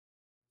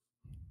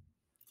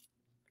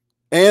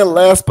And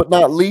last but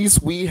not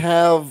least, we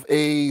have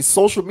a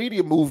social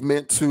media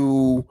movement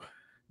to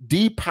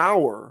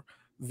depower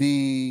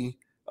the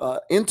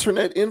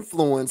internet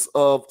influence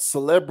of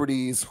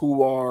celebrities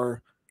who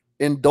are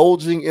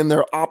indulging in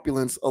their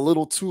opulence a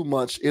little too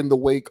much in the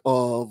wake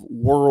of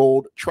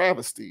world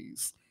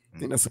travesties. I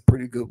think that's a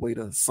pretty good way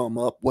to sum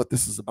up what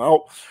this is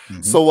about.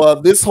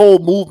 So this whole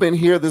movement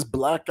here, this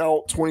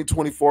Blackout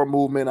 2024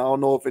 movement, I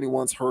don't know if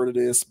anyone's heard of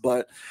this,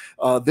 but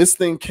this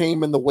thing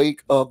came in the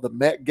wake of the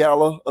Met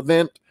Gala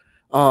event.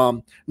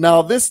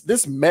 Now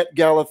this Met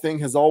Gala thing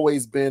has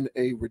always been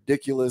a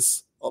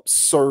ridiculous,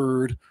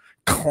 absurd,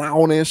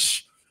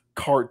 clownish,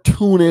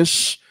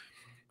 cartoonish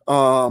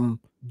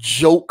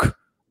joke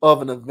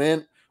of an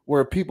event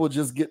where people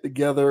just get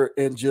together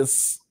and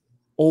just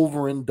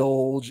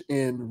overindulge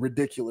in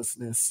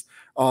ridiculousness.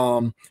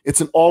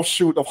 It's an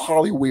offshoot of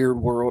Hollyweird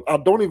World. I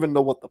don't even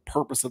know what the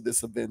purpose of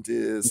this event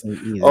is,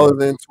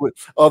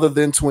 other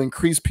than to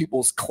increase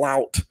people's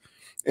clout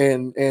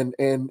and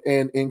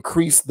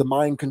increase the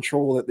mind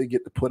control that they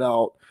get to put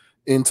out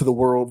into the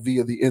world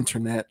via the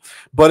internet.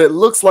 But it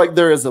looks like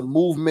there is a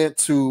movement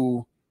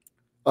to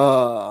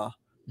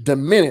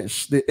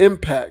diminish the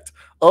impact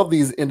of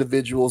these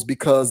individuals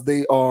because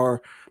they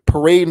are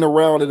parading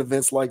around at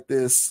events like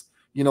this,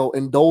 you know,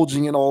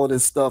 indulging in all of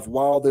this stuff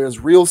while there's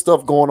real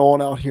stuff going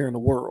on out here in the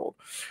world.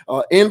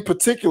 In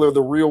particular,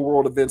 the real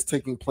world events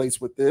taking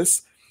place with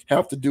this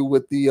have to do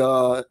with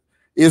the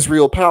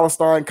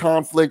Israel-Palestine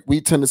conflict.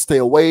 We tend to stay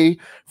away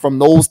from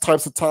those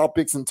types of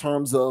topics in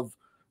terms of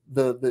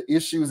the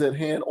issues at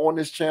hand on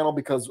this channel,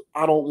 because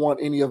I don't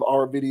want any of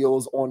our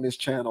videos on this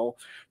channel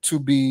to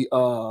be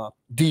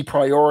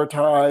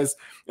deprioritized.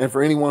 And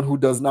for anyone who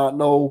does not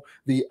know,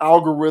 the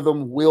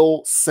algorithm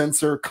will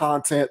censor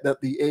content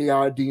that the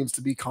AI deems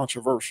to be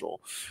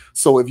controversial.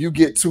 So if you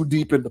get too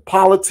deep into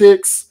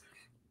politics,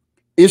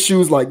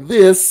 issues like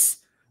this,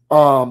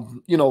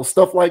 you know,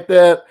 stuff like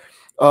that,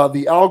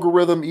 the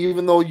algorithm,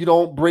 even though you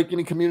don't break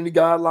any community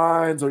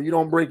guidelines or you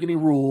don't break any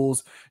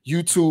rules,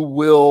 YouTube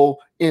will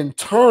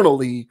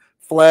internally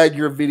flag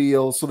your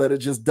video so that it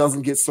just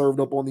doesn't get served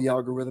up on the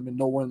algorithm and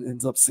no one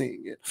ends up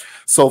seeing it.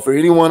 So for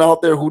anyone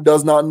out there who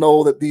does not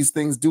know that these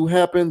things do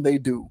happen, they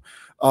do.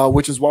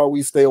 Which is why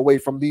we stay away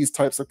from these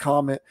types of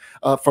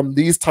from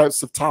these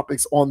types of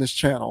topics on this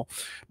channel.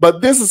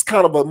 But this is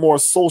kind of a more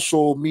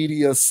social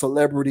media,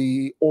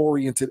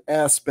 celebrity-oriented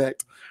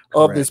aspect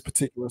of this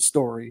particular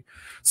story.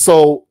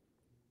 So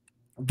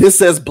this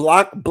says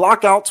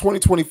BlockOut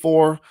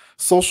 2024,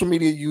 social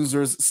media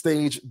users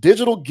stage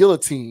digital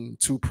guillotine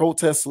to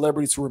protest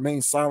celebrities who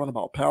remain silent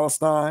about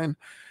Palestine.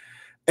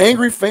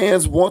 Angry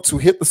fans want to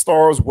hit the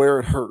stars where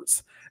it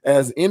hurts.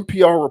 As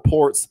NPR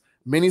reports,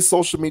 many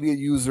social media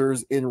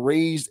users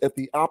enraged at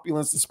the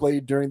opulence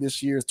displayed during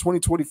this year's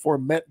 2024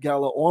 Met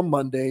Gala on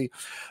Monday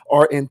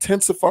are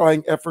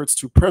intensifying efforts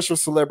to pressure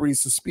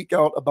celebrities to speak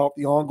out about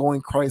the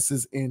ongoing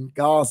crisis in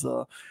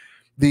Gaza.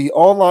 The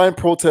online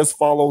protest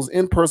follows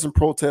in-person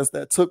protests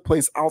that took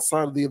place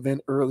outside of the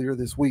event earlier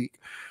this week.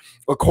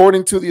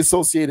 According to the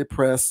Associated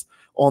Press,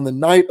 on the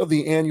night of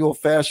the annual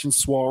fashion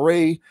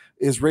soiree,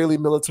 Israeli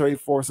military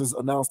forces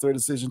announced their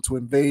decision to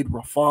invade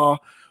Rafah,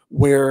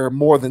 where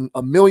more than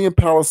 1 million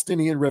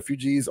Palestinian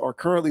refugees are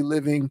currently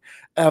living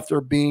after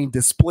being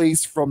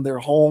displaced from their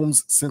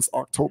homes since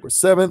October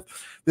 7th.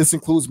 This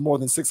includes more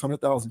than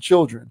 600,000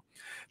 children.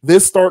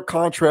 This stark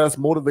contrast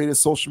motivated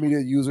social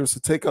media users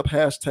to take up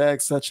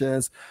hashtags such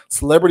as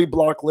celebrity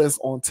block list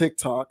on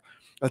TikTok,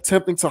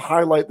 attempting to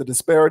highlight the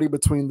disparity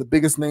between the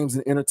biggest names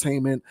in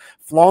entertainment,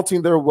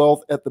 flaunting their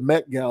wealth at the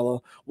Met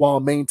Gala while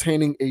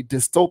maintaining a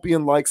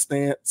dystopian-like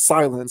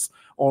silence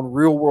on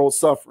real-world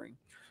suffering.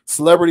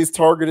 Celebrities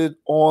targeted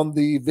on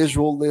the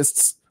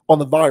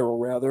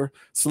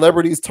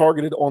Celebrities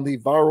targeted on the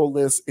viral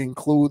list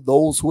include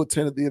those who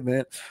attended the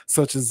event,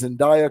 such as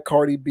Zendaya,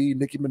 Cardi B,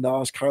 Nicki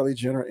Minaj, Kylie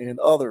Jenner, and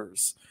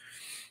others.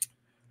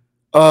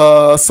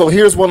 So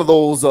here's one of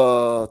those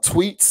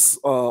tweets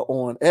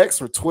on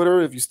X or Twitter,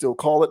 if you still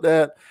call it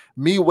that.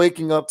 Me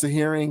waking up to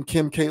hearing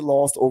Kim K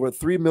lost over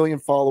 3 million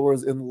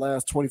followers in the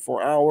last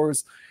 24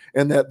 hours.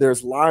 And that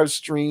there's live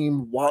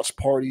stream watch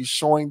parties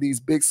showing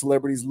these big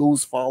celebrities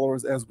lose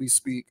followers as we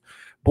speak.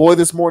 Boy,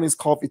 this morning's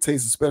coffee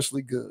tastes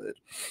especially good.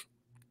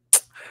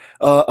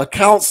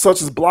 Accounts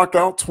such as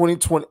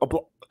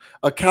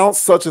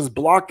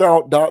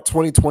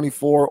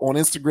BlockOut.2024 on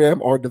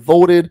Instagram are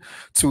devoted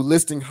to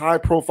listing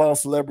high-profile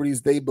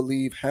celebrities they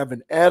believe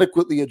haven't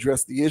adequately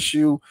addressed the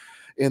issue.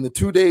 In the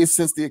 2 days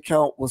since the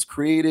account was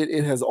created,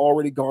 it has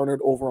already garnered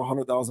over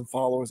 100,000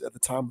 followers at the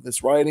time of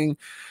this writing.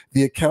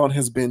 The account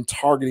has been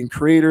targeting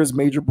creators,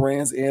 major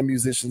brands, and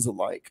musicians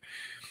alike.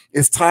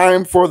 It's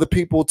time for the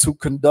people to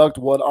conduct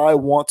what I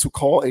want to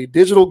call a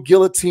digital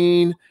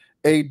guillotine,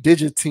 a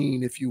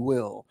digitine, if you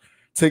will.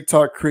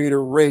 TikTok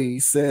creator Ray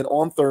said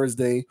on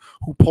Thursday,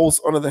 who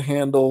posts under the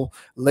handle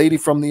Lady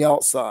from the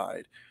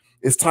Outside.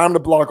 It's time to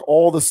block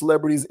all the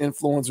celebrities,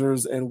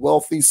 influencers, and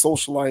wealthy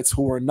socialites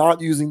who are not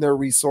using their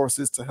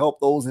resources to help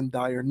those in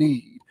dire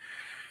need.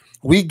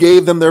 We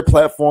gave them their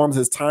platforms.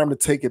 It's time to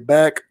take it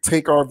back,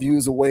 take our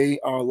views away,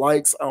 our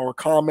likes, our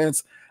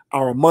comments,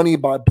 our money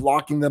by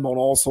blocking them on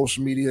all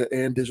social media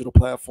and digital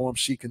platforms,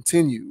 she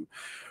continued.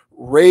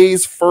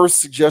 Ray's first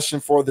suggestion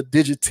for the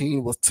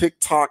Digitine was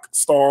TikTok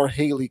star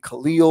Haley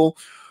Khalil,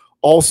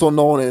 also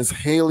known as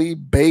Haley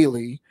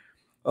Bailey.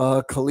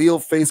 Khalil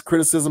faced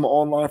criticism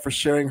online for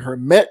sharing her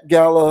Met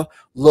Gala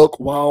look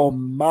while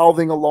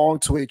mouthing along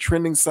to a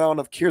trending sound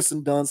of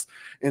Kirsten Dunst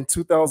in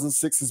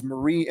 2006's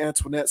Marie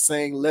Antoinette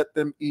saying, "Let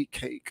them eat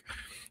cake."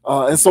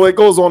 And so it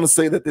goes on to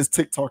say that this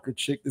TikToker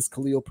chick, this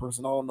Khalil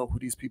person, I don't know who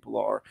these people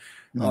are.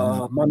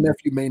 My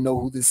nephew may know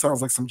who this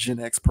sounds like, some Gen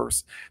X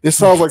person. This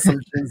sounds like some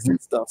Gen Z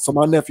stuff. So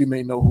my nephew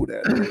may know who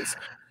that is.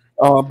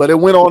 But it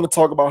went on to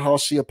talk about how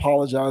she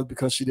apologized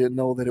because she didn't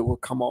know that it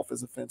would come off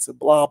as offensive,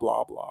 blah,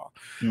 blah, blah.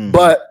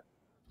 But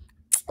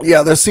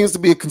yeah, there seems to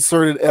be a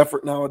concerted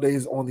effort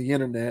nowadays on the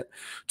internet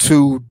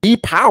to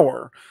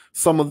depower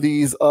some of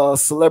these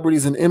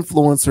celebrities and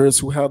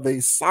influencers who have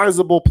a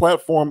sizable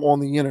platform on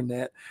the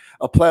internet,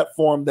 a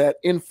platform that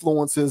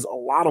influences a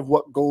lot of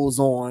what goes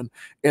on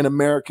in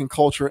American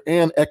culture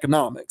and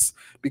economics,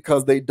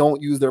 because they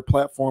don't use their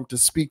platform to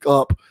speak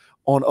up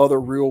on other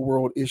real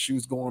world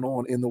issues going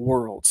on in the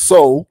world.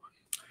 So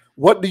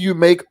what do you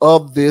make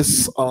of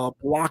this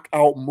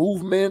BlockOut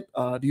movement?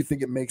 Do you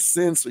think it makes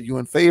sense? Are you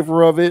in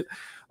favor of it?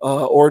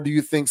 Or do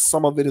you think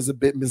some of it is a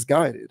bit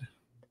misguided?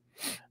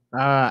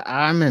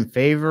 I'm in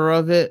favor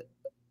of it.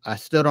 I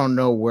still don't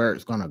know where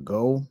it's going to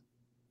go,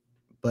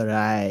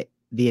 but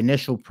the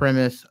initial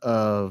premise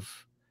of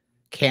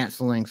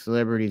canceling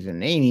celebrities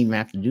and they ain't even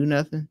have to do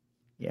nothing.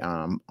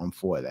 Yeah, I'm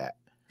for that.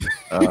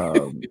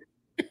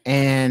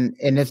 And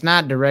it's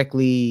not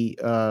directly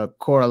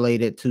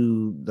correlated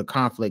to the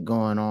conflict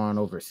going on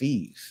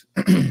overseas.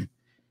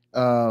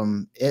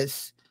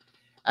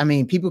 I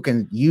mean, people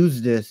can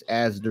use this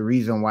as the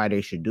reason why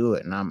they should do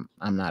it, and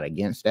I'm not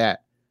against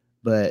that.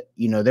 But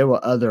you know, there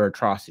were other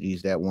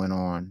atrocities that went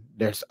on.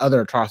 There's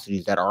other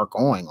atrocities that are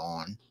going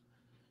on,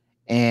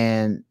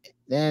 and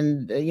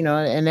then you know,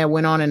 and that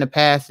went on in the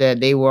past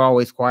that they were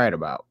always quiet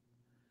about.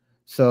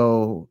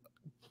 So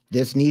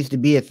this needs to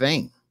be a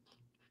thing.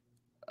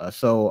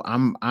 So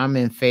I'm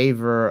in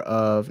favor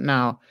of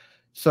now.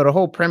 So the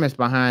whole premise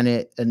behind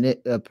it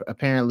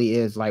apparently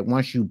is like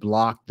once you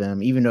block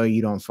them, even though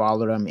you don't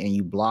follow them and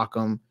you block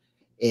them,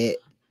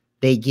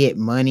 they get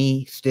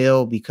money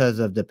still because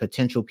of the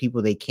potential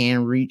people they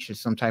can reach. Is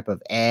some type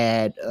of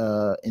ad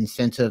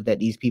incentive that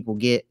these people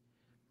get.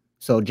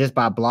 So just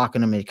by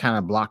blocking them, it kind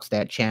of blocks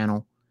that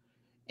channel.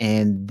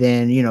 And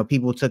then, you know,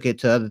 people took it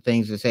to other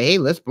things and say, hey,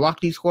 let's block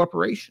these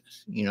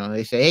corporations. You know,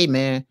 they say, hey,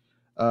 man,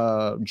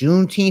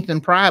 Juneteenth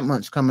and Pride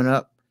Month's coming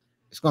up.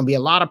 It's going to be a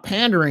lot of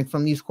pandering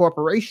from these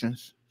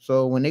corporations.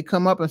 So when they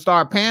come up and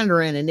start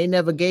pandering and they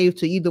never gave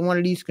to either one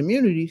of these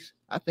communities,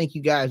 I think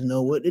you guys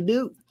know what to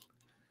do.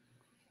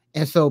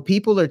 And so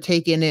people are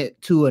taking it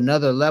to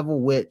another level,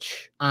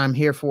 which I'm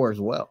here for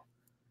as well.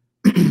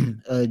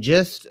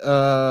 Just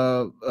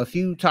a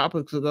few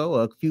topics ago,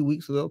 a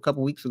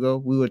couple weeks ago,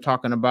 we were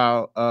talking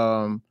about,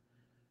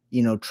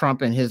 you know,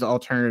 Trump and his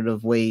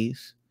alternative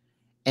ways.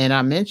 And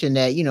I mentioned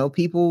that, you know,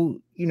 people,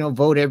 you know,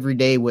 vote every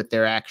day with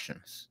their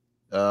actions,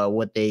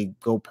 what they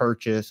go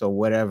purchase or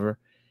whatever.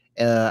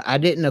 I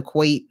didn't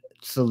equate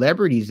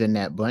celebrities in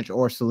that bunch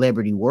or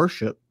celebrity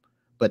worship,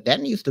 but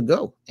that needs to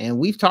go. And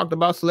we've talked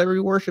about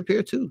celebrity worship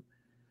here too.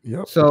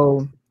 Yep.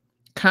 So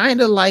kind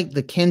of like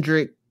the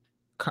Kendrick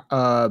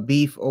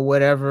beef or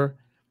whatever,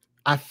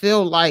 I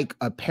feel like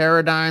a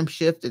paradigm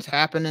shift is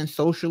happening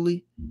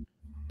socially,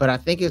 but I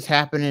think it's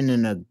happening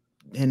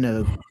in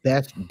a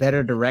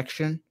better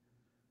direction.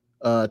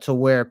 To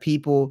where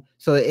people,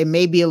 so it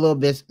may be a little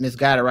bit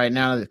misguided right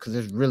now because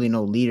there's really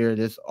no leader.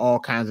 There's all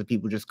kinds of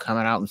people just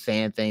coming out and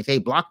saying things. Hey,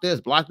 block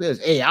this, block this.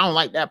 Hey, I don't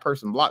like that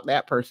person. Block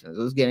that person.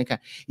 So it's getting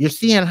you're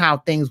seeing how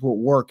things would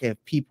work if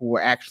people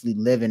were actually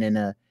living in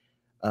a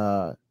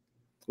what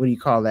do you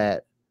call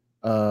that?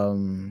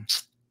 An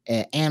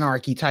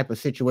anarchy type of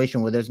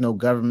situation where there's no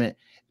government.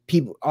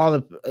 People all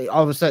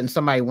of a sudden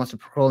somebody wants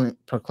to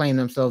proclaim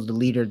themselves the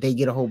leader. They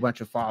get a whole bunch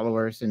of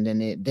followers, and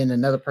then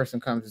another person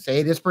comes and say,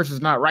 hey, this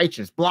person's not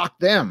righteous, block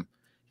them.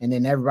 And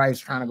then everybody's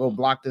trying to go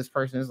block this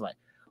person. It's like,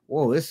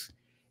 whoa, it's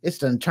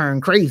done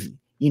turned crazy.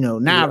 You know,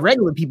 now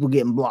regular people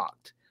getting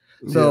blocked.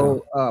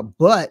 So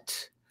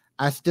but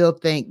I still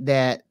think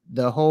that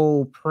the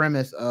whole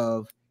premise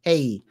of,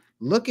 hey,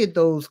 look at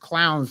those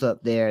clowns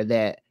up there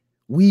that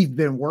we've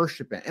been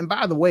worshiping. And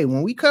by the way,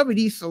 when we cover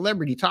these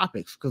celebrity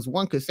topics, because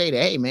one could say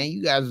that, hey, man,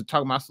 you guys are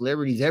talking about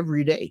celebrities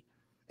every day.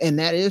 And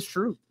that is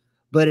true.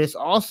 But it's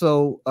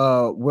also,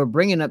 we're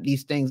bringing up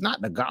these things,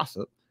 not to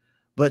gossip,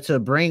 but to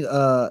bring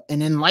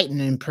an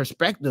enlightening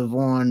perspective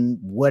on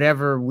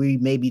whatever we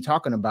may be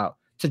talking about,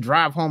 to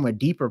drive home a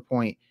deeper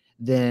point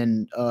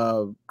than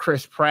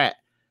Chris Pratt,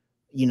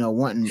 you know,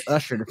 wanting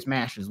Usher to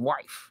smash his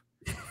wife.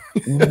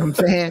 You know what I'm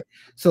saying?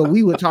 So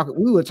we were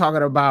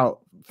talking about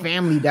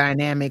family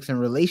dynamics and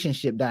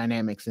relationship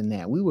dynamics in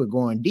that. We were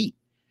going deep.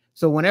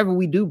 So whenever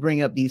we do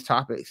bring up these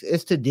topics,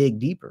 it's to dig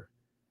deeper.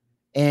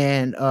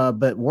 and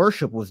but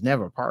worship was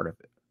never part of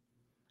it.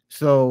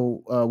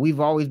 So we've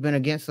always been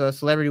against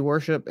celebrity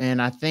worship,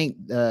 and I think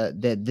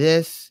that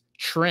this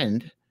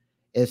trend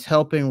is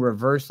helping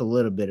reverse a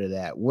little bit of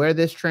that. Where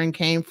this trend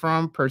came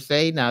from, per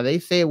se, now they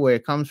say where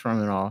it comes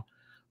from and all,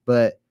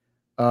 but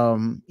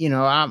you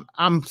know,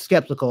 I'm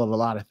skeptical of a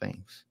lot of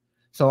things.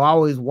 So I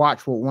always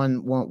watch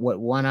what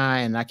one eye,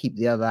 and I keep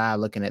the other eye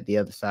looking at the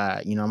other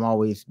side. You know, I'm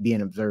always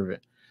being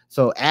observant.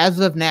 So as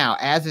of now,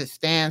 as it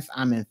stands,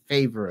 I'm in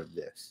favor of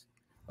this.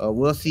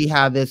 We'll see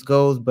how this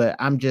goes, but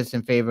I'm just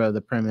in favor of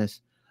the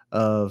premise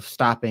of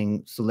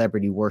stopping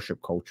celebrity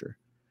worship culture.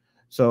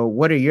 So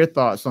what are your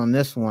thoughts on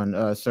this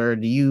one, sir?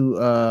 Do you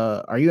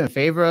are you in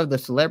favor of the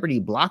celebrity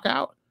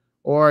blockout,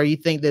 or you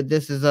think that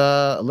this is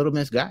a little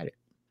misguided?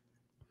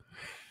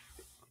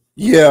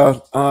 Yeah,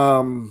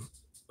 I'm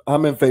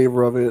in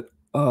favor of it.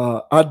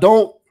 I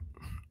don't.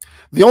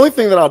 The only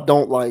thing that I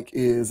don't like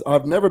is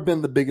I've never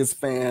been the biggest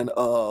fan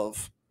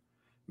of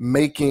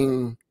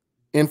making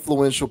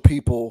influential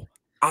people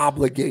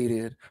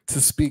obligated to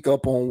speak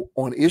up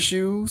on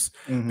issues,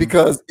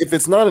 because if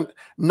it's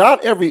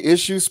not every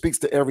issue speaks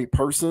to every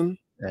person.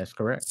 That's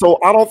correct. So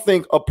I don't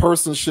think a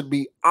person should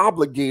be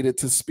obligated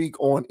to speak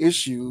on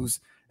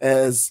issues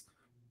as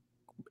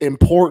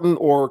important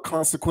or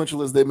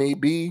consequential as they may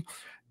be.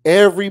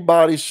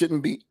 Everybody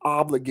shouldn't be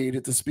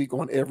obligated to speak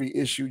on every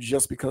issue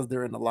just because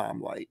they're in the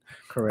limelight.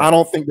 Correct. I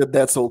don't think that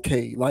that's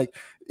okay. Like,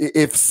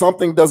 if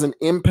something doesn't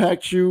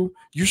impact you,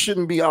 you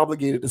shouldn't be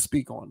obligated to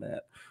speak on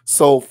that.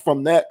 So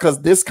from that,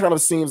 because this kind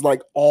of seems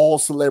like all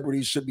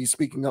celebrities should be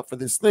speaking up for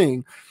this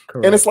thing.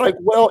 Correct. And it's like,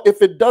 well,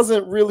 if it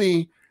doesn't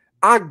really,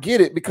 I get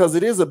it because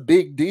it is a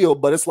big deal,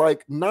 but it's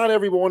like not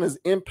everyone is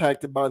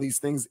impacted by these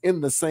things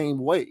in the same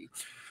way.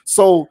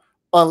 So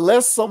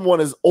unless someone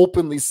is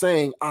openly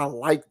saying, I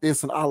like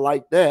this and I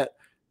like that,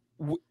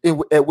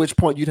 at which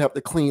point you'd have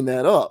to clean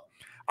that up.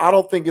 I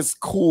don't think it's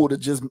cool to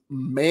just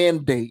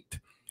mandate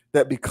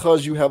that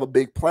because you have a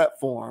big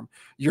platform,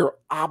 you're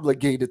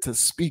obligated to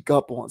speak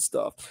up on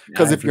stuff.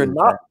 Because if you're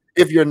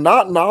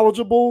not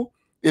knowledgeable,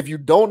 if you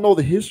don't know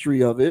the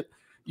history of it,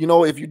 you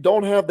know, if you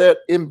don't have that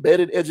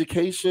embedded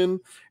education,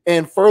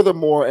 and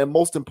furthermore, and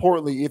most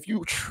importantly, if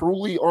you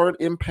truly aren't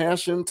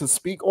impassioned to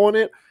speak on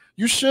it,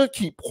 you should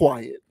keep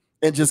quiet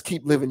and just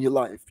keep living your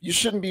life. You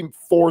shouldn't be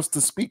forced to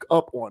speak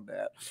up on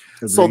that.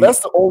 Agreed. So that's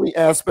the only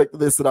aspect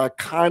of this that I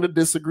kind of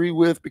disagree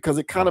with, because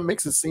it kind of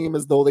makes it seem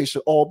as though they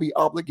should all be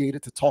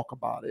obligated to talk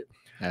about it.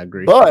 I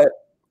agree. But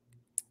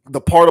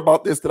the part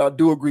about this that I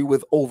do agree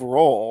with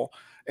overall,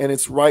 and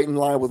it's right in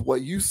line with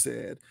what you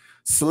said,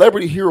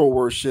 celebrity hero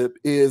worship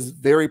is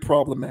very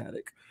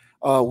problematic.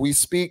 We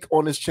speak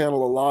on this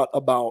channel a lot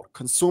about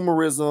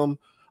consumerism,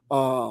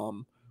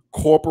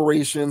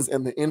 corporations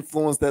and the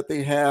influence that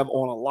they have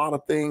on a lot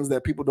of things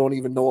that people don't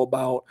even know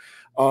about.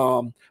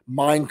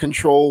 Mind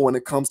control when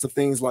it comes to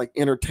things like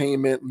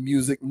entertainment,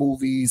 music,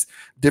 movies,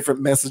 different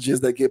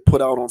messages that get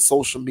put out on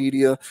social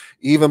media,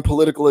 even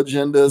political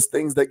agendas,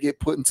 things that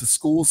get put into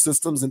school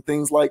systems and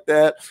things like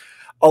that.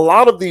 A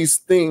lot of these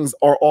things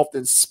are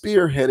often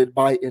spearheaded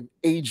by an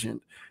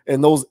agent,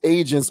 and those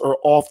agents are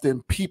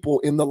often people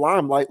in the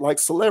limelight, like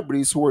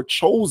celebrities, who are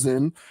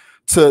chosen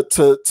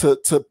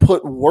to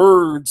put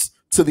words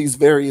to these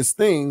various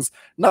things,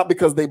 not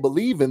because they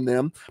believe in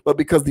them, but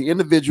because the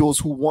individuals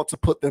who want to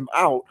put them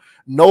out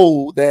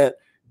know that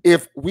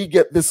if we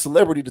get this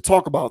celebrity to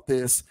talk about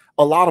this,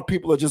 a lot of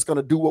people are just going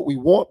to do what we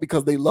want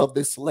because they love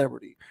this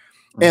celebrity.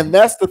 And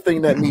that's the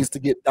thing that needs to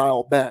get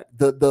dialed back,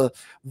 the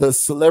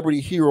celebrity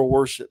hero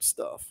worship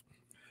stuff.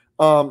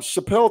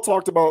 Chappelle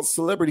talked about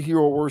celebrity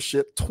hero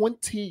worship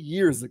 20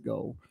 years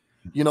ago,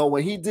 you know,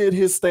 when he did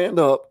his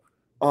stand-up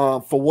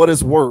For What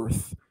It's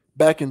Worth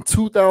back in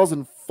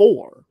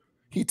 2004.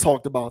 He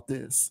talked about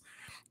this.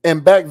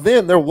 And back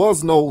then there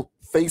was no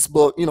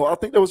Facebook. You know, I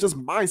think there was just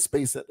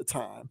MySpace at the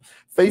time.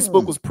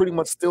 Facebook was pretty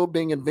much still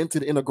being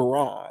invented in a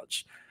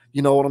garage.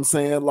 You know what I'm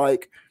saying?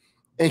 Like,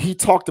 and he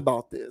talked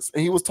about this,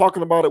 and he was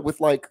talking about it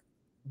with like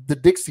the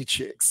Dixie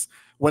Chicks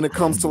when it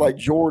comes to like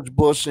George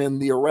Bush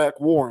and the Iraq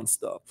War and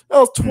stuff. That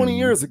was 20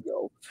 years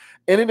ago.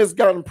 And it has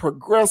gotten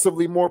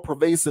progressively more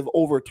pervasive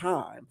over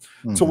time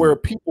to where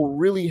people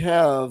really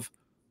have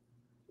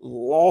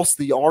lost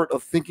the art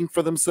of thinking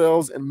for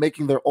themselves and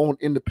making their own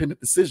independent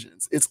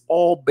decisions. It's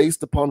all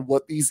based upon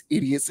what these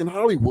idiots in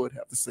Hollywood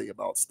have to say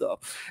about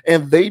stuff,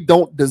 and they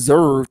don't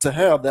deserve to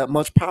have that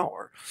much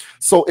power.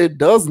 So it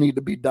does need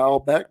to be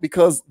dialed back,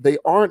 because they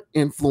aren't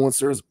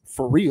influencers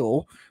for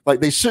real.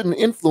 Like, they shouldn't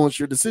influence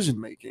your decision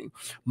making.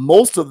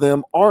 Most of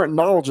them aren't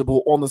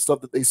knowledgeable on the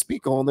stuff that they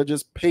speak on. They're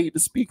just paid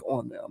to speak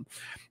on them.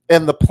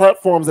 And the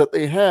platforms that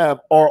they have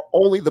are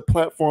only the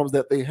platforms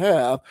that they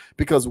have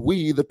because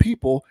we, the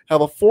people,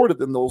 have afforded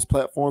them those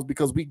platforms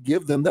because we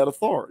give them that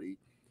authority.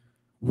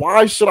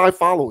 Why should I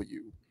follow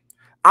you?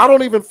 I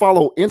don't even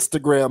follow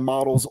Instagram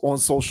models on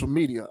social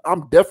media.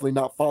 I'm definitely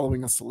not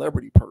following a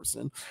celebrity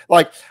person.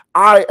 Like,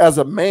 I, as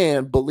a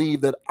man,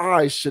 believe that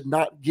I should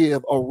not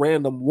give a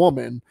random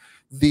woman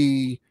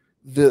the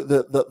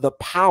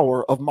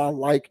power of my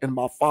like and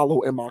my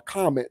follow and my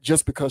comment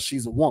just because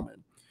she's a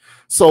woman.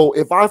 So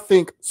if I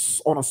think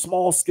on a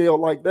small scale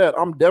like that,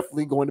 I'm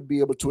definitely going to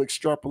be able to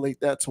extrapolate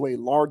that to a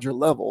larger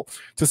level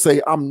to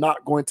say I'm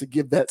not going to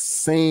give that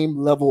same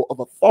level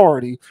of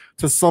authority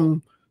to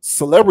some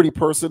celebrity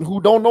person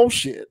who don't know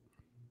shit.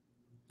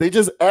 They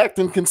just act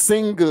and can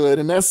sing good,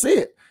 and that's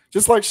it.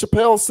 Just like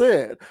Chappelle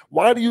said,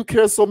 why do you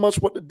care so much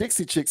what the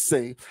Dixie Chicks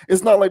say?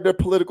 It's not like they're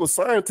political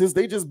scientists.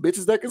 They just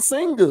bitches that can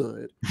sing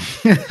good.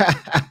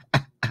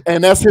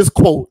 And that's his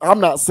quote. I'm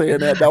not saying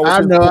that. That was I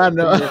his know, quote I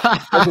know.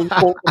 that's his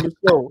quote from the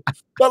show.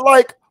 But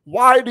like,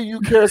 why do you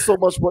care so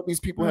much what these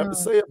people have to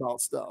say about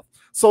stuff?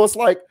 So it's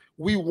like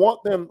we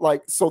want them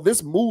like, so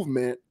this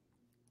movement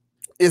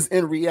is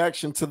in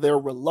reaction to their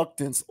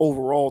reluctance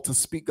overall to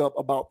speak up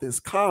about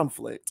this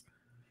conflict.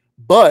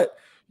 But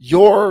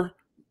your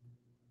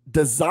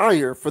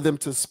desire for them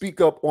to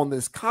speak up on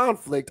this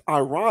conflict,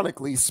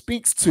 ironically,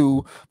 speaks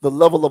to the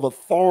level of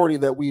authority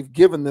that we've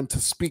given them to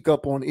speak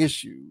up on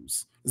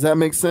issues. Does that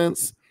make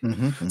sense?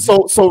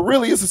 So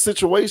really, it's a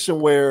situation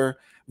where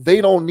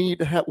they don't need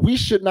to have. We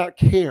should not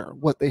care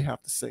what they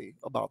have to say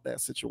about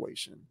that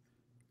situation,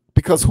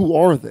 because who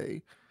are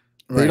they?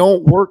 They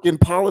don't work in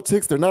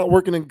politics. They're not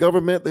working in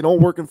government. They don't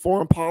work in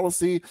foreign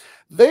policy.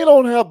 They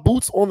don't have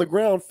boots on the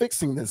ground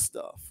fixing this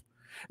stuff.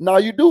 Now,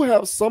 you do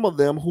have some of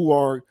them who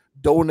are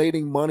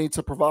donating money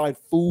to provide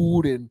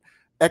food and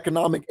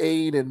economic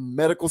aid and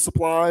medical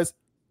supplies.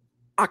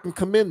 I can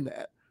commend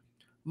that.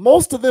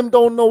 Most of them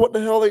don't know what the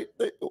hell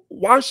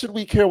why should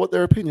we care what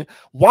their opinion?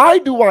 Why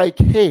do I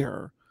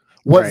care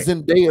what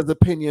Zendaya's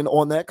opinion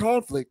on that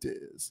conflict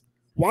is?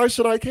 Why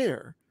should I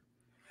care?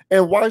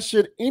 And why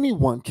should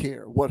anyone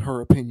care what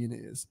her opinion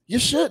is? You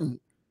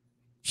shouldn't.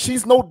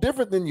 She's no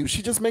different than you.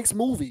 She just makes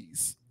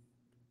movies.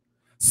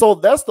 So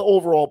that's the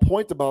overall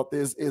point about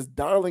this, is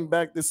dialing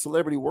back this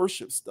celebrity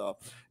worship stuff.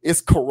 It's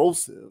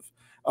corrosive.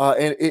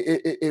 And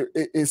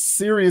it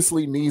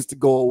seriously needs to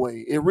go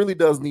away. It really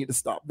does need to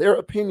stop. Their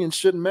opinion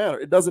shouldn't matter.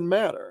 It doesn't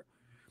matter.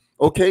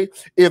 Okay?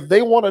 If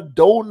they want to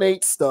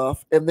donate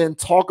stuff and then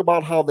talk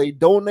about how they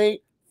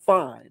donate,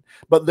 fine.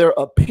 But their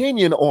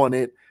opinion on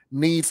it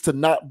needs to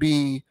not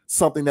be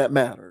something that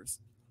matters.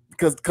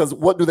 Because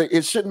what do they?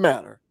 It shouldn't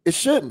matter. It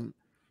shouldn't.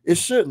 It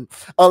shouldn't.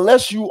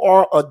 Unless you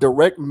are a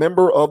direct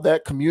member of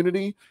that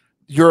community,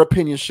 your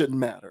opinion shouldn't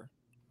matter.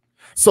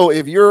 So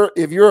if you're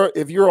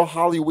a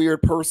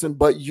Hollywood person,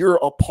 but you're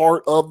a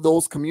part of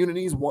those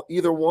communities,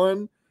 either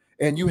one,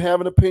 and you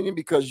have an opinion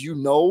because you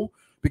know,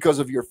 because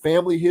of your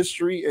family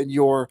history and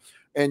your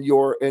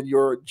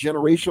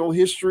generational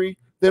history,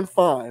 then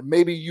fine.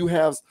 Maybe you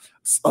have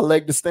a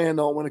leg to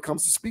stand on when it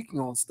comes to speaking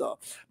on stuff.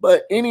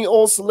 But any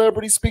old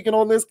celebrity speaking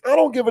on this, I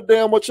don't give a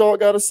damn what y'all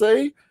got to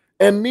say,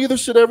 and neither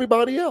should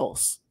everybody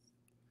else.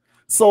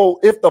 So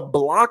if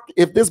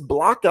this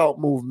blockout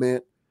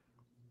movement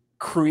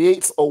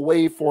creates a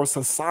way for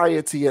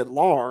society at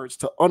large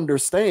to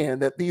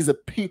understand that these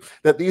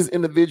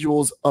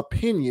individuals'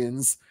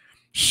 opinions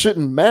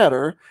shouldn't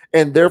matter,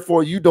 and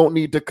therefore you don't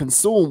need to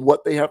consume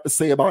what they have to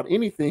say about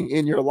anything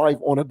in your life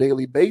on a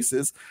daily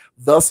basis,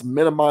 thus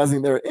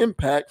minimizing their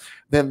impact,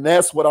 then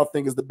that's what I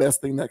think is the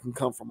best thing that can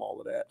come from all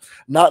of that.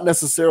 Not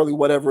necessarily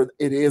whatever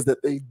it is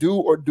that they do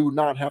or do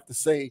not have to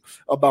say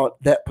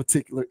about that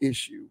particular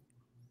issue.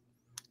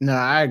 No,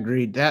 I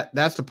agree.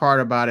 That's the part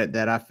about it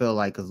that I feel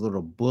like is a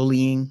little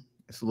bullying.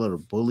 It's a little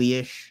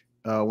bullyish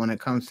when it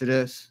comes to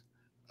this,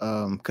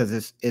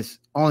 because it's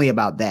only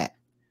about that.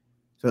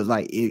 So it's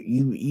like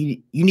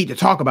you need to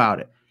talk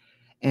about it,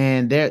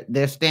 and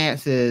their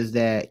stance is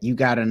that you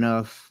got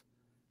enough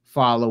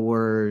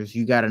followers,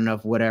 you got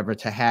enough whatever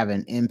to have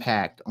an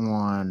impact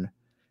on,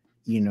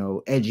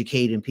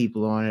 educating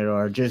people on it,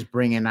 or just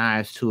bringing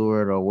eyes to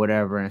it, or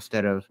whatever,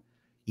 instead of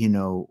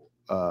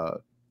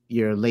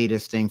your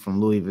latest thing from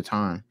Louis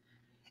Vuitton.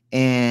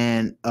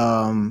 And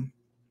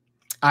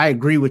I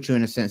agree with you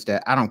in the sense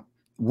that I don't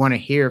want to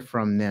hear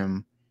from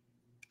them.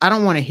 I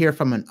don't want to hear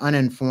from an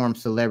uninformed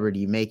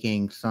celebrity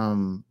making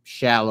some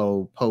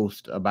shallow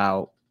post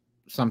about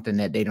something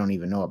that they don't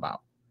even know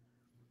about.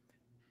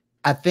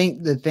 I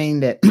think the thing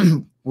that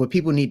what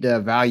people need to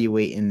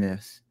evaluate in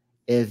this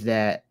is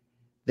that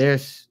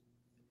there's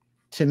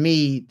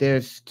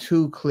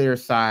two clear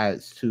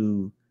sides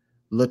to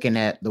looking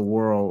at the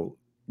world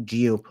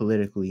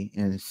geopolitically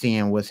and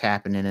seeing what's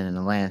happening in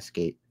the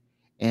landscape.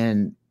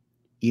 And,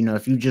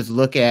 if you just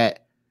look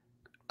at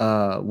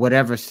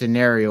whatever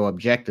scenario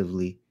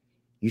objectively,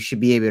 you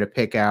should be able to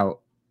pick out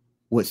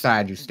what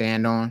side you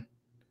stand on.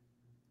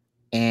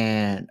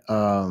 And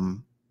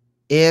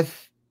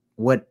if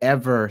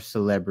whatever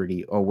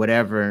celebrity or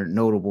whatever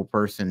notable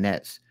person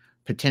that's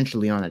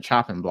potentially on a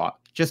chopping block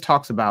just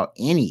talks about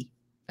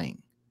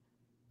anything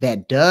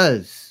that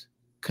does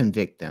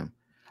convict them,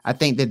 I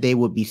think that they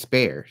would be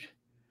spared.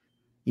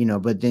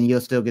 But then you'll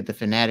still get the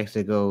fanatics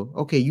that go,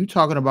 okay, you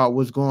talking about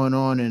what's going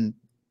on in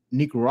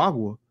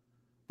Nicaragua,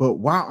 but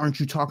why aren't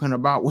you talking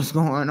about what's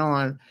going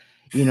on?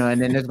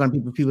 And then there's going to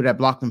be people that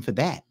block them for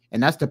that.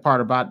 And that's the part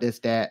about this,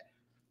 that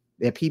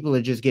people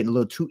are just getting a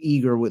little too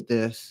eager with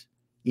this.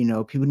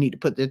 People need to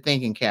put their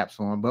thinking caps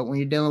on. But when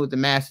you're dealing with the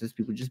masses,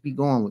 people just be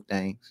going with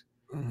things.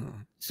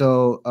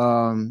 So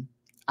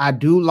I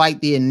do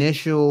like the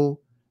initial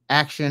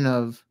action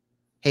of,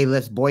 hey,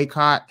 let's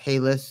boycott, hey,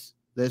 let's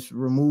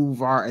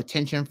remove our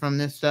attention from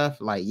this stuff.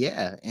 Like,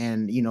 yeah,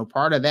 and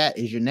part of that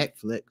is your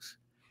Netflix,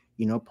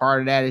 part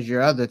of that is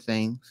your other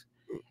things.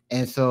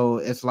 And so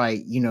it's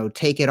like,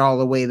 take it all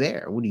the way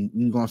there. What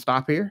you gonna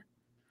stop here?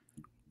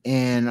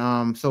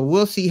 And so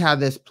we'll see how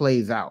this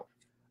plays out.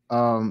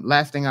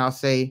 Last thing I'll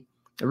say,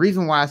 the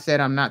reason why I said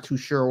I'm not too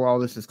sure where all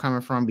this is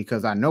coming from,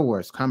 because I know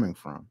where it's coming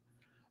from,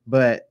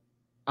 but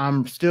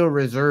I'm still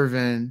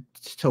reserving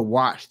to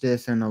watch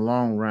this in the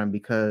long run,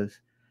 because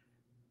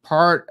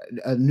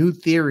a new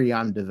theory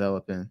I'm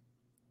developing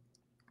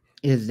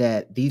is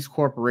that these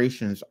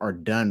corporations are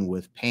done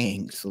with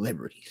paying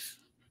celebrities.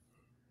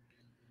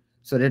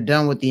 So they're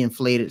done with the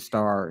inflated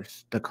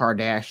stars, the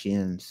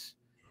Kardashians,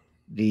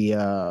 the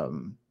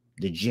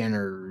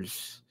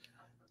Jenners,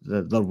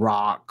 the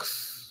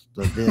Rocks,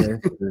 the this,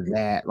 the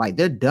that. Like,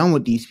 they're done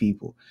with these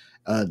people.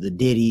 The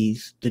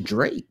Diddies, the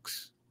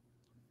Drakes.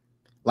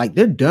 Like,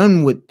 they're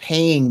done with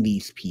paying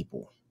these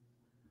people.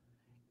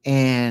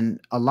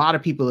 And a lot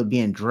of people are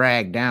being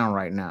dragged down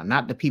right now.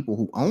 Not the people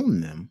who own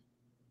them,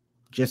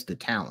 just the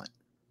talent.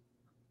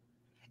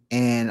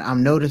 And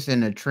I'm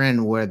noticing a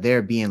trend where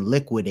they're being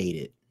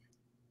liquidated.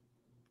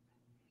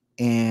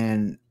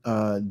 And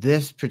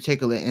this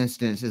particular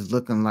instance is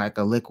looking like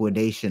a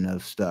liquidation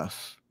of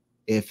stuff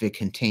if it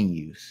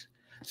continues.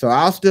 So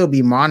I'll still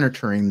be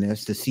monitoring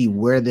this to see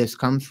where this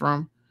comes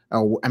from.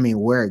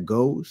 Where it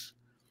goes.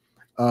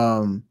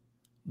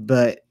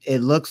 But it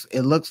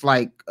looks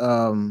like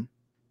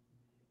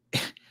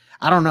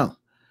I don't know.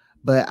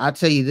 But I'll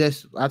tell you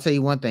this. I'll tell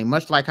you one thing.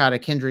 Much like how the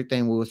Kendrick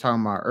thing we was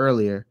talking about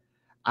earlier,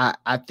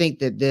 I think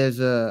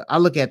that I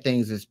look at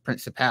things as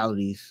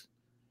principalities,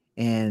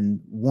 and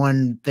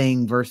one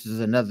thing versus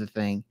another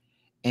thing.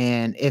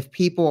 And if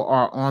people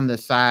are on the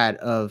side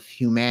of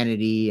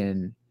humanity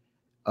and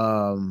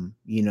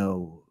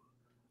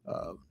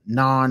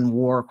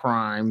non-war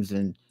crimes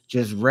and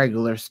just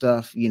regular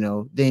stuff,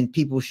 then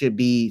people should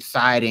be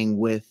siding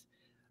with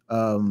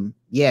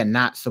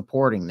not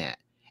supporting that.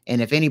 And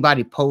if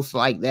anybody posts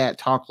like that,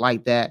 talk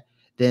like that,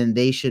 then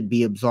they should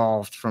be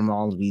absolved from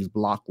all of these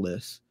block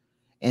lists.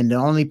 And the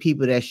only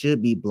people that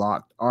should be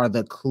blocked are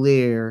the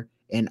clear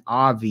and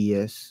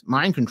obvious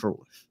mind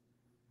controllers.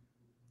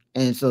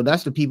 And so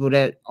that's the people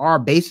that are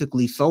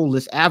basically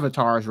soulless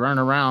avatars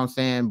running around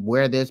saying,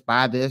 wear this,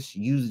 buy this,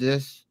 use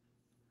this.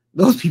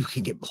 Those people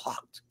can get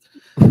blocked.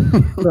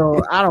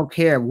 So I don't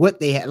care what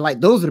they have. Like,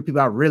 those are the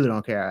people I really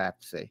don't care, I have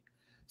to say.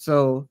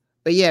 So,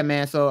 but yeah,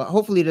 man. So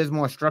hopefully there's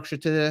more structure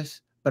to this.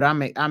 But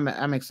I'm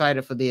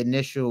excited for the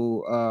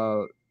initial,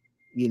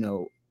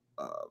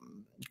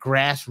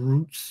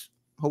 grassroots,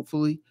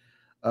 hopefully,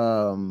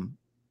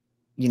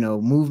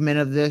 movement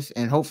of this,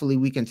 and hopefully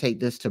we can take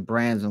this to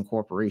brands and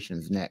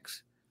corporations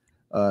next.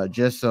 One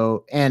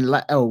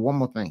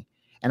more thing,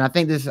 and I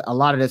think a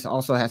lot of this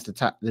also has to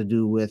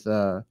do with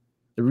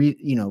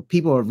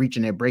people are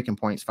reaching their breaking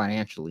points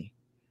financially,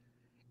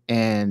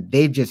 and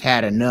they've just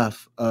had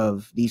enough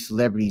of these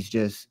celebrities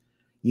just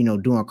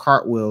doing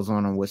cartwheels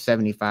on them with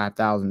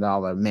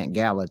 $75,000 Met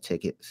Gala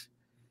tickets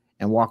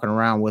and walking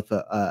around with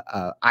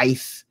a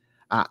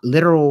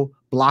literal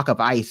block of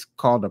ice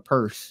called a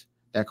purse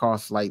that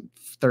costs like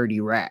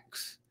 30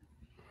 racks.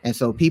 And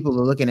so people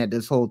are looking at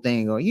this whole thing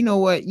and go, you know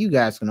what? You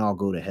guys can all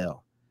go to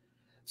hell.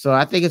 So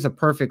I think it's a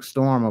perfect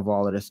storm of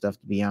all of this stuff,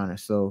 to be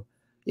honest. So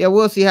yeah,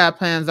 we'll see how it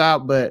plans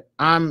out, but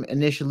I'm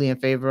initially in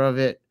favor of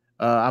it.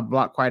 I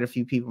blocked quite a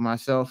few people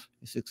myself.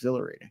 It's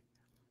exhilarating.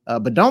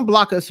 But don't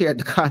block us here at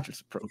the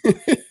Conscious Approach.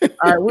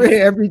 All right, we're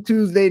here every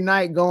Tuesday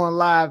night going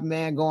live,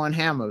 man, going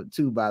hammer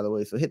too, by the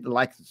way. So hit the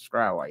like and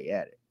subscribe while you're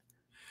at it.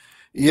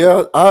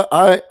 Yeah,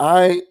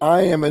 I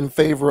am in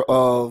favor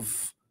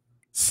of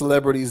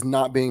celebrities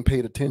not being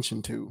paid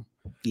attention to.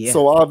 Yeah.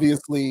 So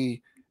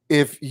obviously,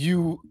 if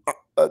you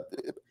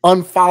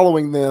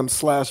unfollowing them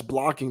 /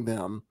 blocking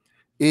them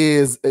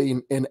is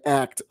an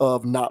act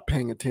of not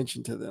paying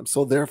attention to them.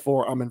 So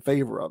therefore, I'm in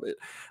favor of it.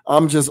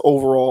 I'm just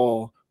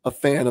overall a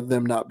fan of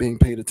them not being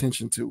paid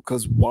attention to,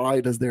 because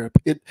why does their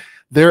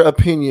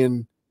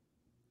opinion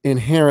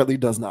inherently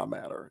does not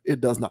matter.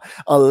 It does not,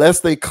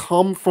 unless they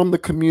come from the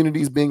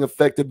communities being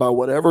affected by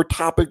whatever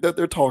topic that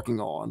they're talking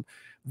on.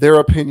 Their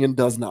opinion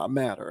does not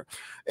matter.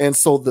 And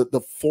so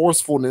the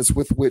forcefulness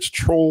with which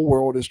Troll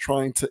World is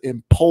trying to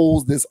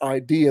impose this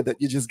idea that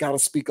you just got to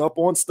speak up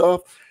on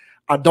stuff,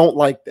 I don't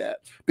like that,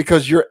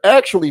 because you're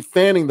actually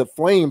fanning the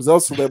flames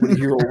of celebrity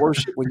hero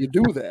worship when you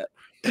do that,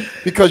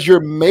 because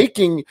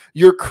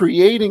you're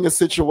creating a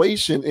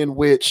situation in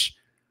which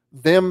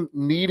them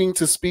needing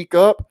to speak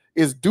up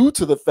is due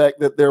to the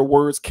fact that their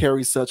words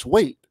carry such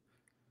weight,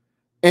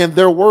 and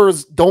their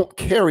words don't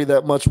carry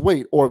that much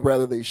weight, or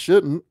rather they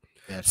shouldn't.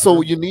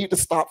 So you need to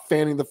stop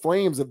fanning the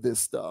flames of this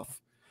stuff.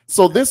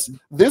 So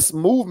this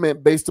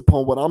movement, based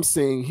upon what I'm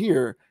seeing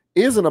here,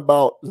 isn't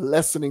about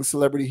lessening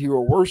celebrity hero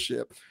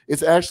worship.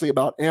 It's actually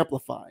about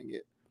amplifying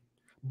it.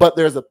 But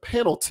there's a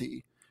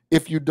penalty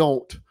if you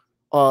don't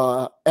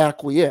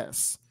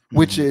acquiesce,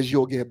 which is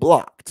you'll get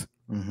blocked.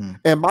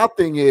 And my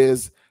thing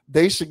is,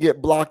 they should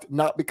get blocked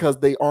not because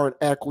they aren't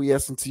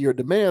acquiescing to your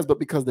demands, but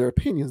because their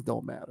opinions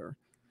don't matter.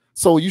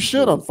 So you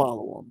should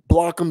unfollow them,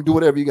 block them, do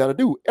whatever you got to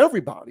do.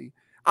 Everybody.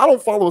 I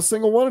don't follow a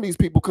single one of these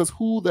people because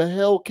who the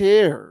hell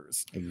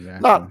cares?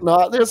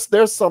 Exactly.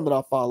 There's some that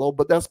I follow,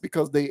 but that's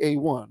because they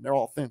A1. They're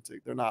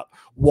authentic. They're not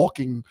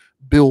walking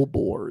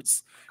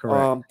billboards.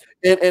 Correct.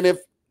 And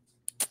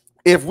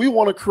if we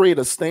want to create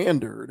a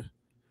standard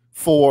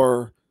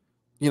for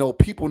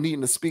people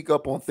needing to speak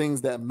up on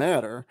things that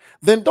matter,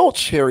 then don't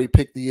cherry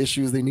pick the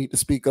issues they need to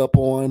speak up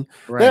on.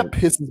 Right. That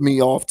pisses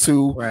me off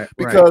too, Right.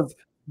 because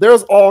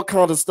there's all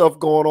kinds of stuff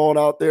going on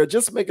out there.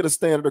 Just make it a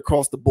standard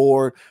across the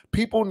board.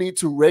 People need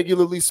to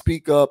regularly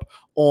speak up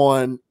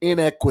on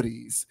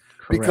inequities.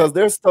 Correct. Because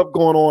there's stuff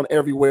going on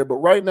everywhere. But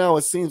right now,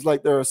 it seems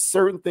like there are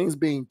certain things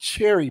being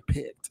cherry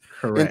picked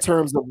in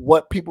terms of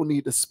what people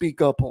need to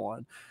speak up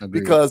on.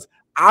 Agreed. Because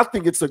I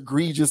think it's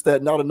egregious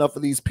that not enough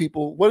of these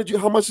people.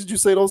 How much did you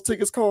say those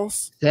tickets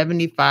cost?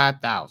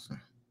 $75,000.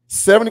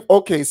 70.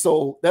 Okay,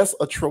 so that's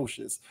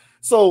atrocious.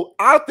 So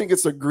I think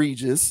it's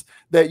egregious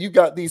that you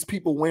got these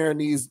people wearing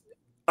these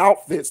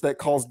outfits that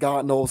cost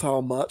God knows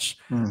how much,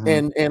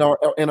 and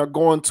are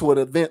going to an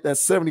event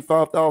that's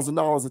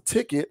 $75,000 a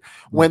ticket,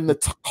 when the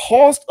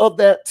cost of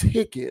that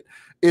ticket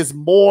is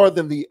more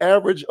than the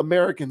average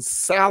American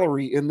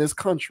salary in this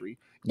country,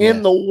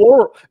 in the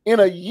world, in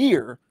a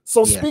year.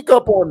 So speak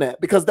up on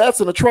that, because that's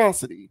an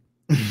atrocity.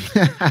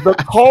 The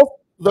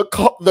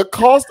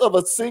cost of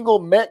a single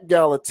Met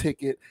Gala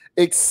ticket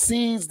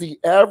exceeds the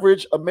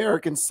average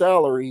American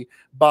salary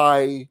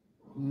by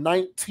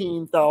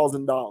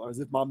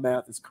 $19,000, if my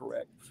math is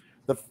correct.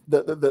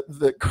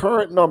 The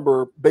current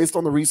number, based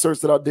on the research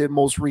that I did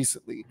most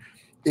recently,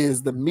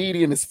 is the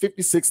median is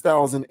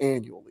 $56,000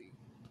 annually,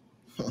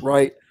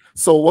 right?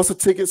 So what's a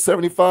ticket?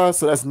 75.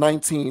 So that's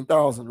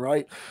 19,000,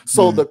 right?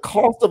 So the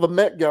cost of a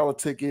Met Gala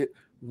ticket,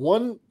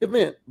 one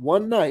event,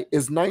 one night,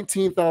 is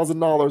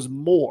 $19,000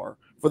 more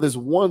for this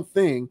one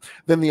thing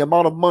than the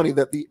amount of money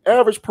that the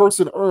average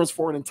person earns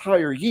for an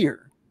entire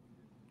year.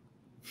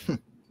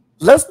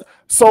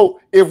 So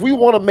if we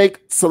want to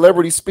make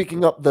celebrity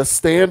speaking up the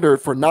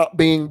standard for not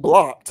being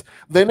blocked,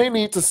 then they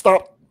need to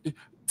stop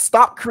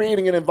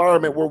creating an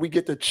environment where we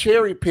get to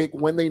cherry pick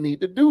when they need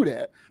to do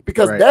that,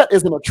 because that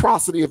is an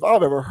atrocity if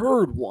I've ever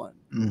heard one.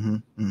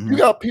 You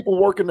got people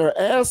working their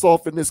ass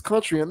off in this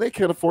country and they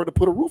can't afford to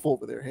put a roof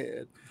over their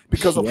head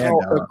because of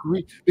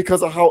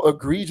how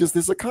egregious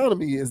this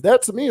economy is.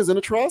 That to me is an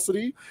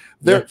atrocity.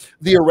 The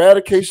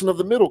eradication of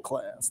the middle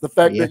class, the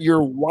fact that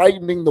you're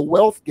widening the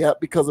wealth gap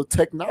because of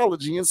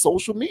technology and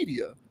social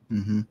media.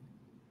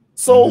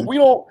 So we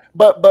don't,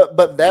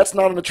 but that's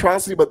not an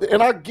atrocity.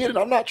 And I get it.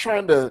 I'm not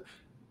trying to,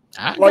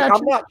 I'm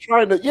not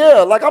trying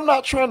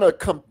to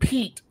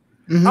compete.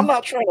 I'm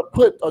not trying to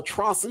put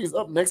atrocities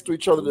up next to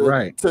each other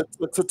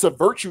to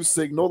virtue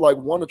signal like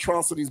one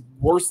atrocity is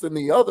worse than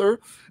the other.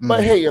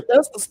 But hey, if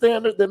that's the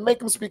standard, then make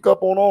them speak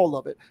up on all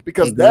of it,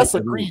 because that's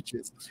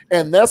egregious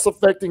and that's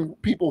affecting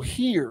people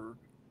here.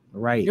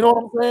 Right. You know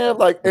what I'm saying?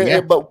 Like,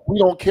 but we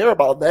don't care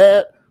about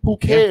that. Who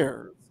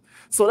cares?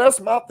 So that's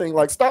my thing.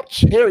 Like, stop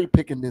cherry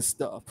picking this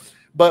stuff.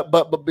 But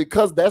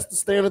because that's the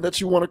standard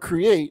that you want to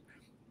create,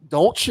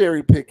 don't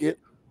cherry pick it.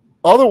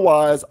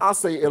 Otherwise, I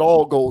say it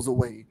all goes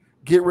away.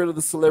 Get rid of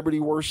the celebrity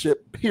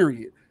worship,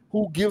 period.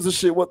 Who gives a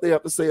shit what they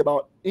have to say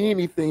about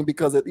anything?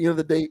 Because at the end of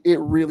the day, it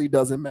really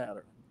doesn't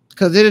matter.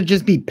 Because it'll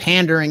just be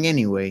pandering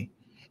anyway.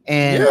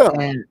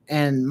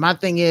 And my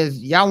thing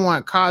is, y'all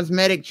want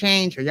cosmetic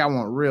change or y'all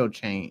want real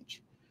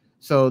change?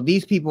 So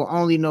these people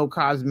only know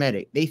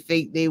cosmetic. They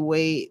fake their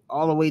way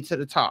all the way to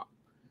the top.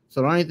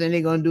 So the only thing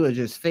they're going to do is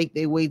just fake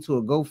their way to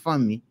a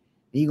GoFundMe.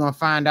 You're going to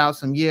find out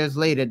some years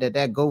later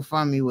that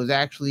GoFundMe was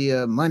actually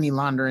a money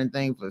laundering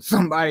thing for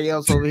somebody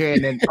else over here.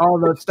 And then all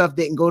the stuff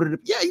didn't go to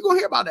you're going to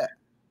hear about that.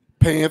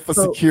 Paying for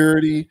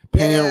security,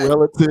 paying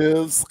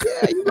relatives.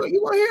 You're going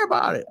to hear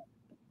about it.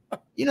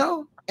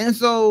 And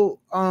so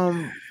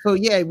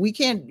we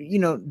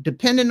can't,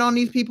 depending on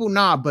these people,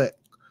 but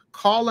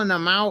calling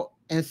them out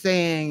and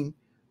saying,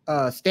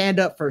 stand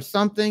up for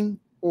something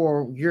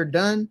or you're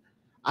done.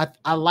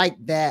 I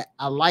like that.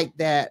 I like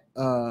that,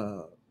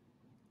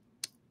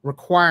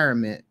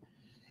 requirement.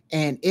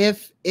 And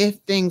if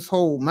things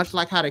hold, much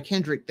like how the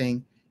Kendrick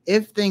thing,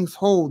 if things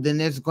hold, then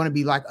there's going to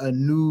be like a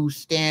new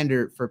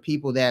standard for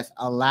people that's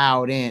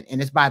allowed in, and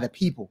it's by the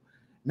people,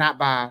 not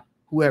by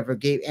whoever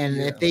gave. And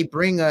if they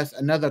bring us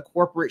another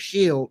corporate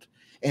shield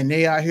and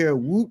they out here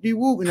whoop de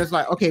whoop, and it's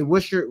like, okay,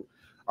 where's your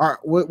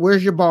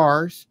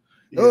bars?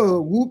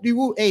 Oh, whoop de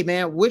whoop. Hey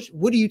man, what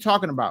are you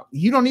talking about?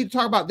 You don't need to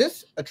talk about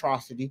this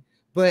atrocity,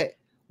 but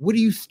where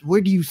do you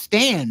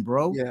stand,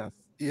 bro? Yeah.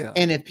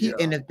 And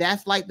if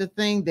that's like the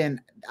thing,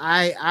 then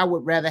I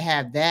would rather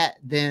have that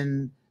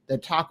than the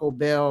Taco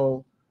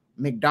Bell,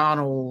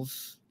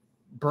 McDonald's,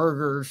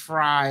 burgers,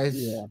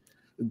 fries,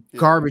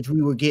 garbage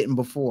we were getting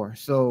before.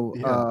 So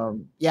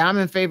I'm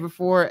in favor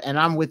for it, and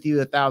I'm with you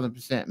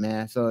 1,000%,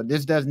 man. So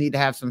this does need to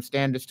have some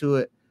standards to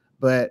it,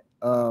 but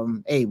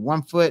hey,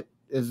 1 foot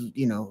is,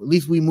 at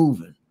least we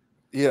moving.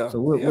 Yeah,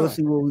 So we'll yeah,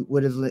 see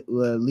what it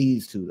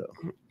leads to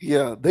though.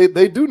 yeah.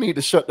 They do need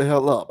to shut the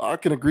hell up. I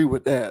can agree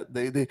with that.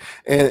 They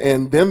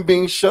and them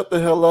being shut the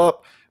hell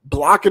up,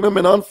 blocking them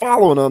and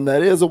unfollowing them.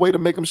 That is a way to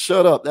make them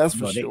shut up. That's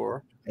for Bro,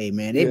 sure. hey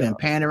man, they've Yeah. been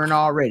pandering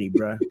already,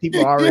 bro.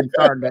 People already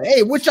started to,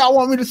 hey, what y'all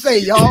want me to say,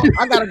 y'all?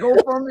 I gotta go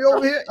from me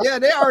over here. Yeah,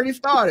 they already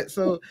started.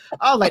 So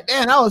I was like,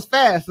 damn, that was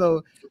fast.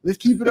 So let's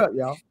keep it up,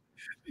 y'all.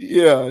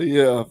 Yeah,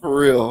 yeah, for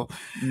real.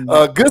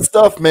 Mm. Good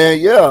stuff, man.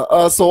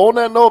 Yeah. So on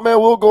that note, man,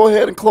 we'll go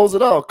ahead and close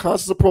it out.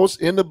 Conscious approach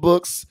in the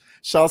books.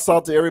 Shouts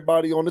out to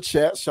everybody on the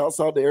chat. Shouts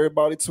out to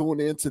everybody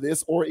tuning in to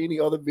this or any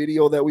other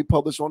video that we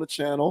publish on the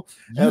channel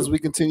as we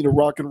continue to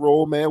rock and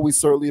roll, man. We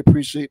certainly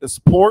appreciate the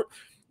support.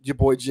 Your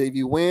boy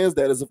JV Wins.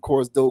 That is, of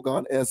course,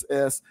 Dogon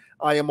SS.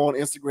 I am on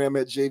Instagram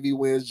at JV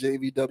Wins,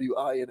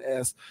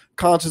 JVWINS.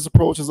 Conscious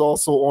Approach is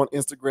also on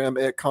Instagram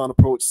at Con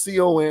Approach,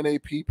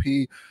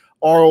 CONAPP.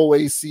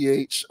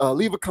 ROACH.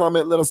 Leave a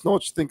comment. Let us know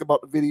what you think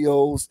about the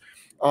videos.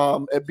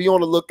 And be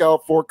on the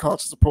lookout for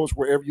Conscious Approach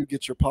wherever you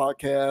get your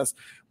podcast.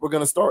 We're going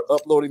to start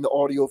uploading the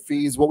audio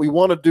feeds. What we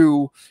want to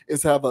do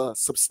is have a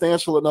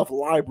substantial enough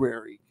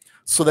library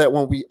so that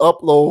when we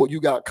upload,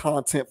 you got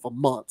content for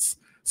months.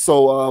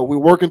 So we're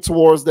working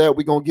towards that.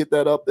 We're going to get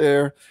that up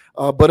there.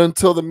 But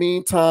until the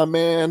meantime,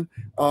 man,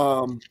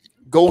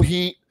 go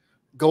Heat,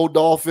 go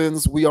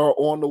Dolphins. We are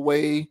on the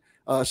way.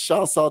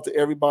 Shouts out to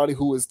everybody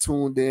who is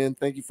tuned in.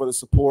 Thank you for the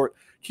support.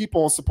 Keep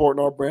on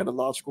supporting our brand of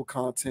logical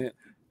content,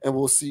 and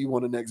we'll see you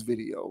on the next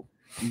video.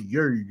 And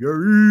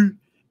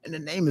the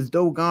name is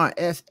Dogon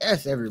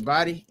SS,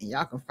 everybody. And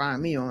y'all can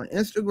find me on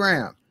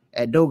Instagram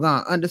at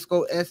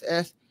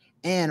Dogon_SS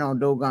and on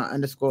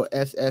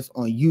Dogon_SS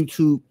on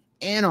YouTube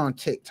and on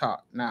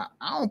TikTok. Now,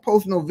 I don't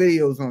post no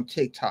videos on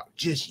TikTok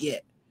just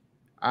yet.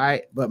 All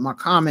right, but my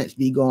comments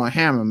be going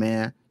hammer,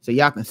 man. So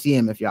y'all can see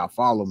him if y'all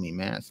follow me,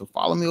 man. So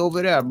follow me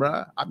over there,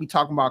 bro. I'll be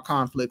talking about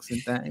conflicts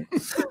and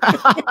things.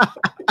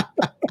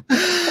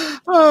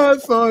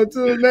 So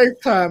until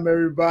next time,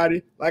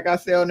 everybody. Like I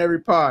say on every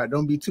pod,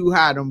 don't be too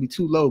high, don't be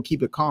too low.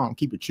 Keep it calm,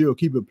 keep it chill,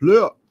 keep it play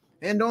up.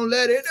 And don't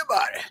let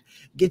anybody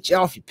get you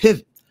off your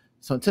pivot.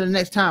 So until the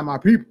next time, my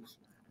people,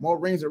 more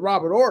rings of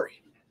Robert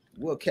Ory.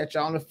 We'll catch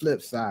you on the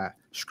flip side.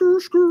 Screw.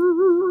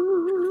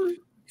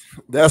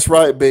 That's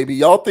right, baby.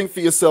 Y'all think for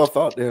yourself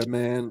out there,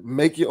 man.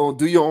 Make your own,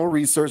 do your own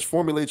research,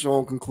 formulate your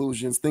own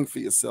conclusions, think for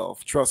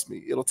yourself. Trust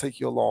me, it'll take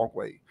you a long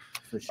way.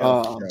 For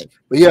sure.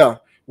 But yeah,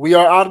 we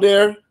are out of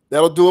there.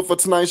 That'll do it for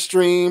tonight's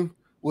stream.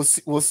 We'll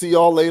see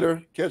y'all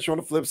later. Catch you on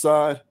the flip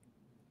side.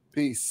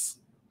 Peace.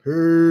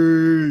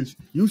 Peace.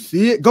 You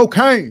see it? Go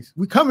Canes.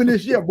 We coming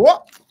this year, boy.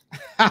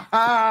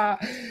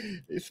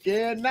 It's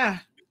scared now.